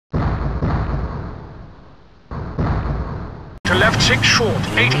into left 6 short,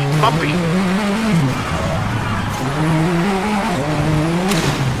 80, bumpy.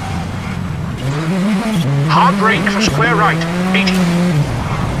 Hard brake for square right, 80.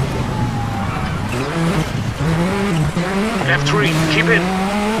 Left 3, keep in.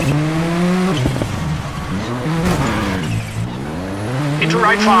 Into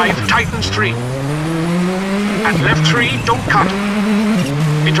right 5, tightens 3. And left 3, don't cut.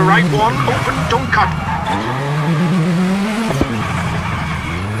 Into right 1, open, don't cut.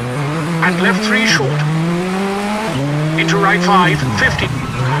 And left 3 short. Into right 5, 50.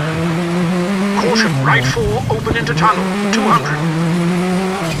 Caution, right 4, open into tunnel, 200.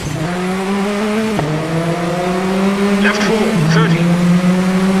 Left 4, 30.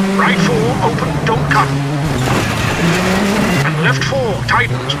 Right 4, open, don't cut. And left 4,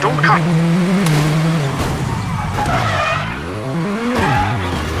 tightens, don't cut.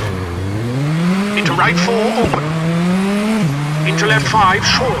 Into right 4, open. Into left 5,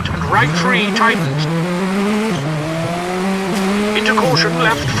 short, and right 3, tightens. Into caution,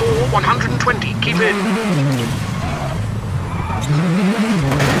 left 4, 120, keep in.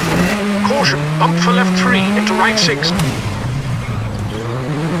 Caution, bump for left 3, into right 6.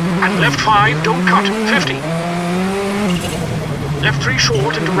 And left 5, don't cut, 50. Left 3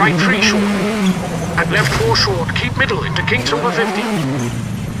 short, into right 3 short. And left 4 short, keep middle, into kinks over 50.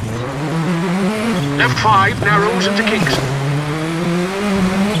 Left 5, narrows into kinks.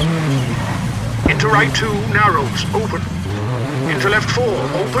 Into right 2, narrows, open. Into left 4,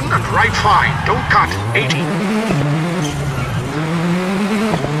 open, and right 5, don't cut, 80.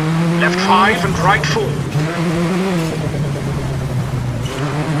 Left 5 and right 4.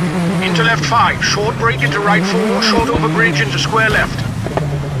 Into left 5, short brake into right 4, short over bridge into square left.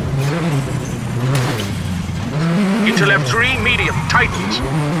 Into left 3, medium, tightens.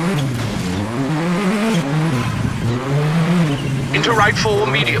 Into right 4,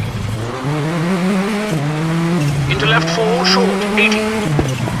 medium. Into left 4, short, 80.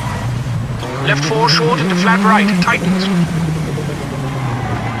 Left 4 short into flat right, tightens.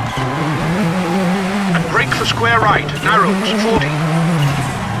 And brake for square right, narrows, 40.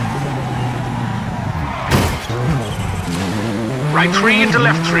 Right 3 into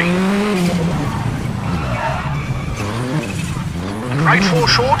left 3. And right 4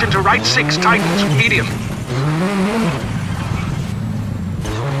 short into right 6, tightens, medium.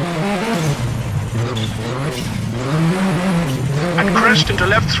 And crest into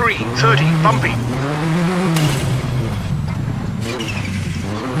left 3, 30, bumpy.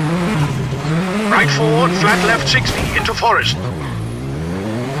 Right 4 and flat left 60, into forest.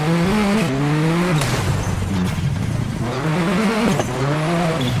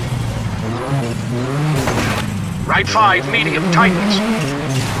 Right 5, medium, tightens.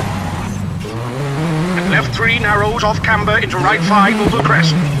 And left 3 narrows off camber into right 5 over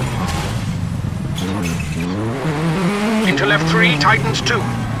crest. Into left 3, tightens 2.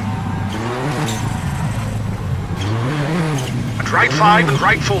 And right 5 and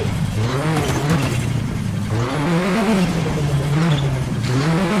right 4.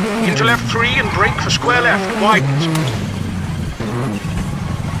 Into left 3 and brake for square left, widens.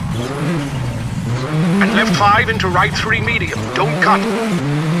 And left 5 into right 3, medium, don't cut.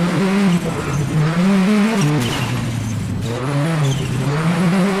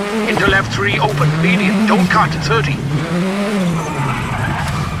 Into left 3, open, medium, don't cut, 30.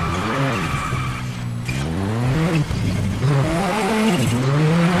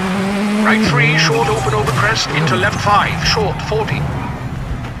 Right 3, short open over crest, into left 5, short, 40.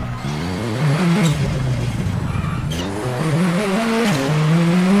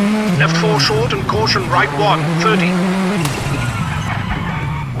 Left 4 short and caution right 1, 30.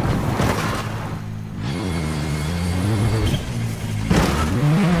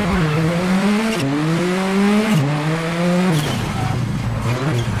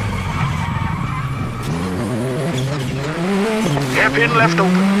 Hairpin left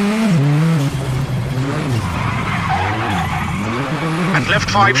open. And left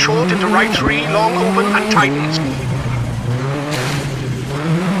 5 short into right 3, long open and tightens.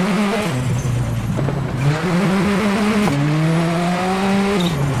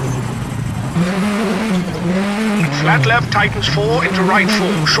 Flat left tightens 4 into right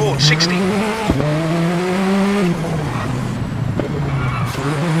 4, short 60.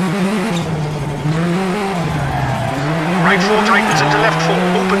 Right 4 tightens into left 4,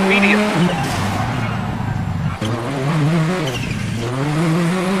 open medium.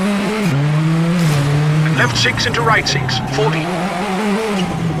 And left 6 into right 6, 40.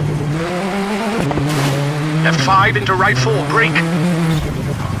 Left 5 into right 4, brake.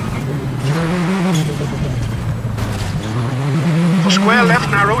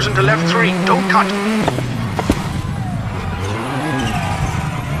 narrows into left 3, don't cut.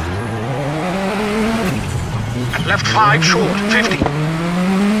 And left 5 short, 50.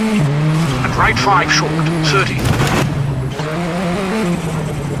 And right 5 short, 30.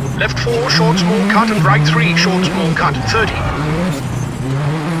 Left 4 short small cut and right 3 short small cut, 30.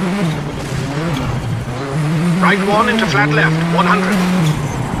 Right 1 into flat left, 100.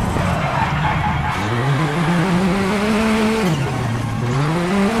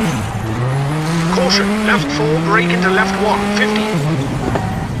 Caution, left 4, brake into left 1, 50.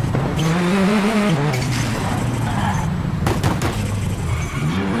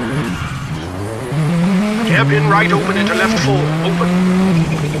 Hairpin right open into left 4, open.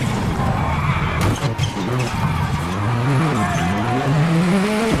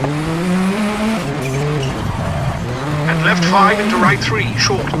 And left 5 into right 3,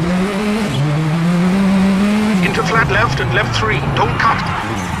 short. Into flat left and left 3, don't cut.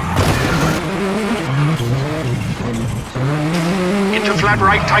 Into flat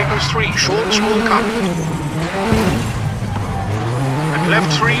right tightens 3, short small cut. And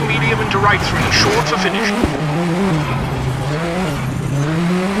left 3 medium into right 3, short for finish.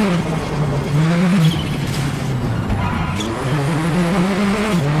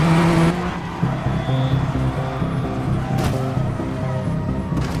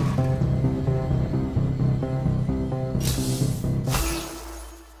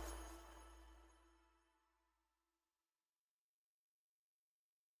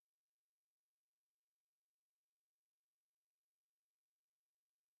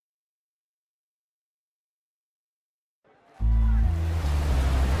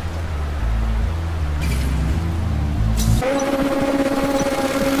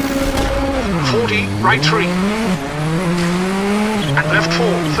 Right 3. And left 4,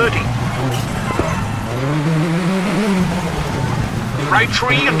 30. Right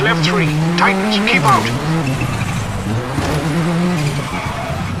 3 and left 3. Tightens, keep out.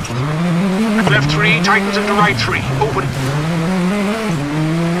 And left 3 tightens into right 3. Open.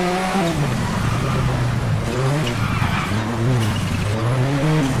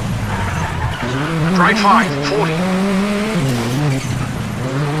 And right 5, 40.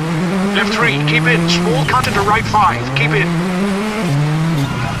 Left 3, keep in. Small cut into right 5, keep in.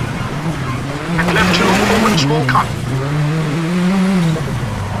 And left 2, open small cut.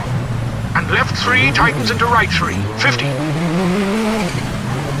 And left 3 tightens into right 3, 50.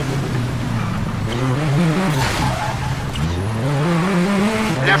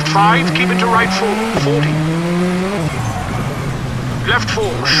 Left 5, keep into right 4, 40. Left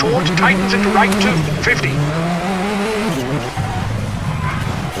 4, short, tightens into right 2, 50.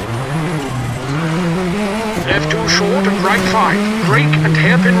 Left 2 short and right 5. Brake and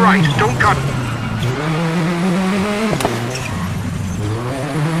hairpin right, don't cut.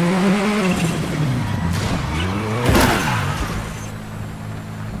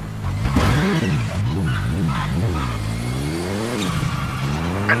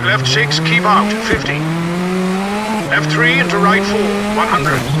 And left 6, keep out, 50. Left 3 into right 4,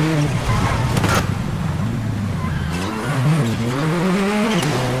 100.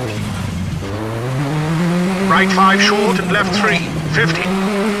 Right 5 short and left 3, 50.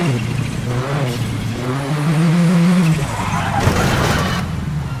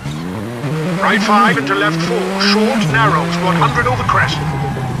 Right 5 into left 4, short, narrows, 100 over crest.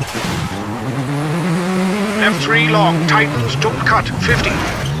 Left 3 long, tightens, don't cut, 50.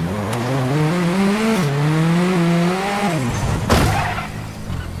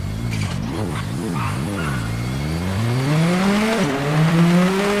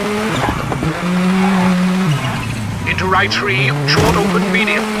 Right 3, short open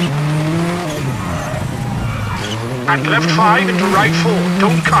medium. And left 5 into right 4,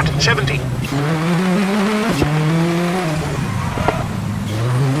 don't cut, 70.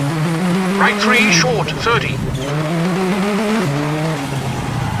 Right 3, short, 30.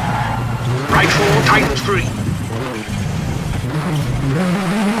 Right 4, tightens 3.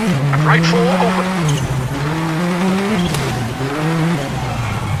 And right 4, open.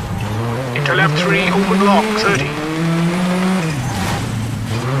 Into left 3, open long, 30.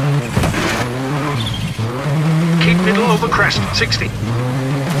 Middle over crest, 60.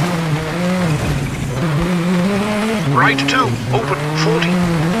 Right 2, open, 40.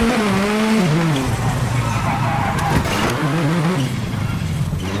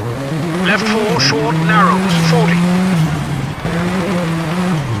 Left 4, short, narrows, 40.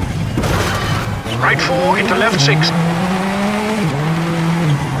 Right 4 into left 6.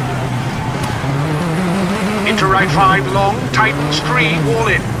 Into right 5, long, tightens, 3, wall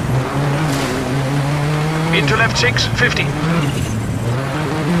in. Into left 6, 50.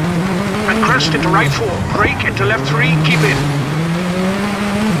 crest into right 4. Brake into left 3, keep in.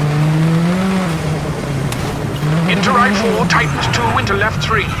 Into right 4, tightens 2 into left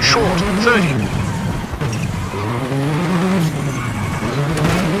 3, short, 30.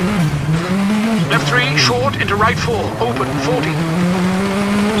 Left 3, short into right 4, open, 40.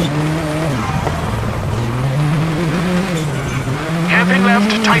 Hairpin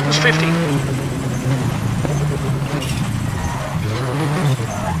left, tightens 50.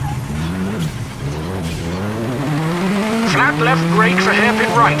 Flat left brake for hairpin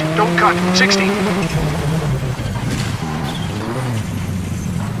right, don't cut, 60.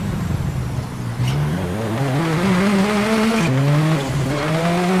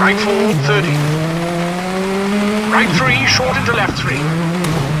 Right 4, 30. Right 3, short into left 3.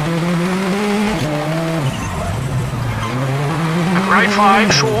 And right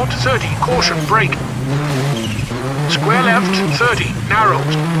 5, short, 30. Caution, brake. Square left, 30.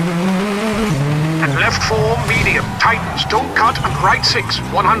 Narrows. And left 4, medium. Tightens, don't cut. And right 6,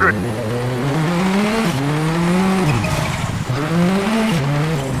 100.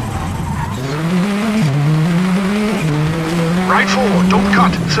 Right 4, don't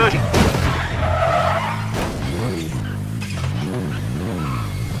cut, 30.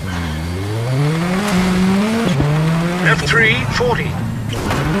 Left 3, 40.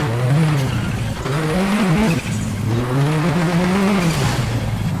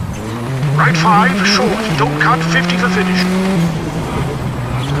 Right 5, short, don't cut, 50 for finish.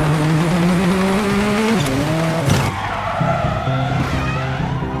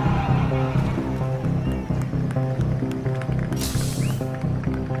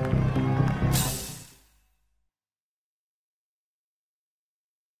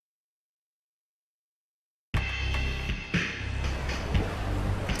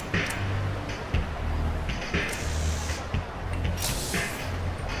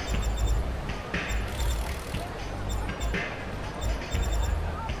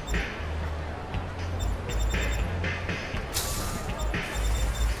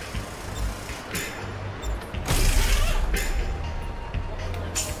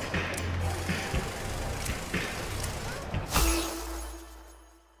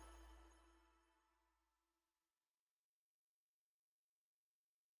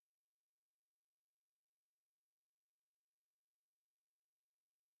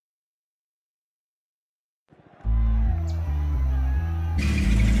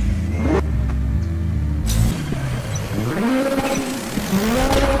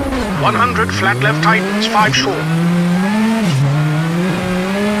 Flat left tightens, 5 short.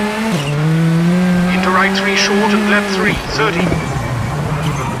 Into right 3 short and left 3, 30.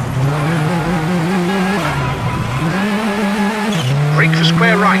 Brake for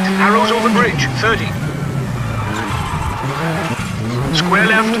square right, arrows over bridge, 30. Square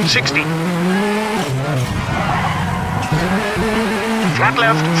left, 60. Flat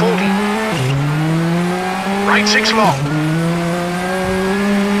left, 40. Right 6 long.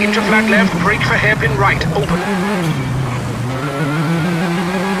 Into flat left, brake for hairpin right, open.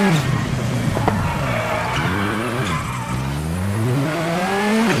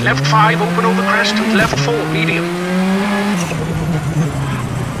 And left 5, open over crest, and left 4, medium.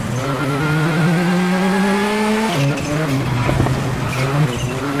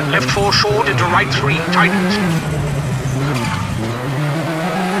 And left 4 short into right 3, tightens.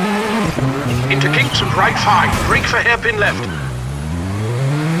 Into kinks and right 5, brake for hairpin left.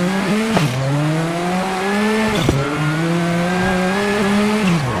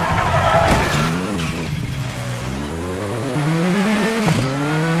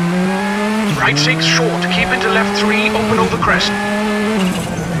 Right 6 short, keep into left 3, open over crest.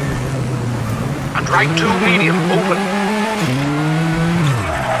 And right 2, medium, open.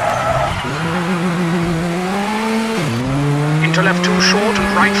 Into left 2 short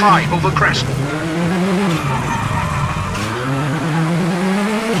and right 5 over crest.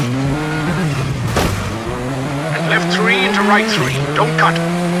 And left 3 into right 3, don't cut.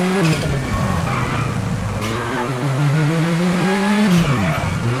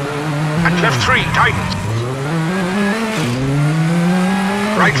 And left 3, tightens.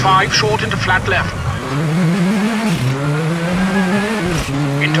 Right 5, short into flat left.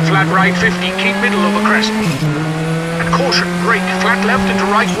 Into flat right 50, keep middle over crest. And caution, brake, flat left into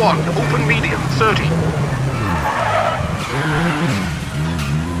right 1, open medium, 30.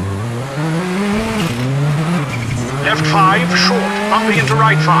 Left 5, short, bumping into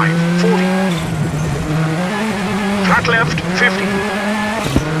right 5, 40. Flat left, 50.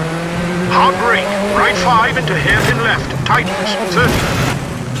 Hard brake, right 5 into hairpin left, tightens, 30.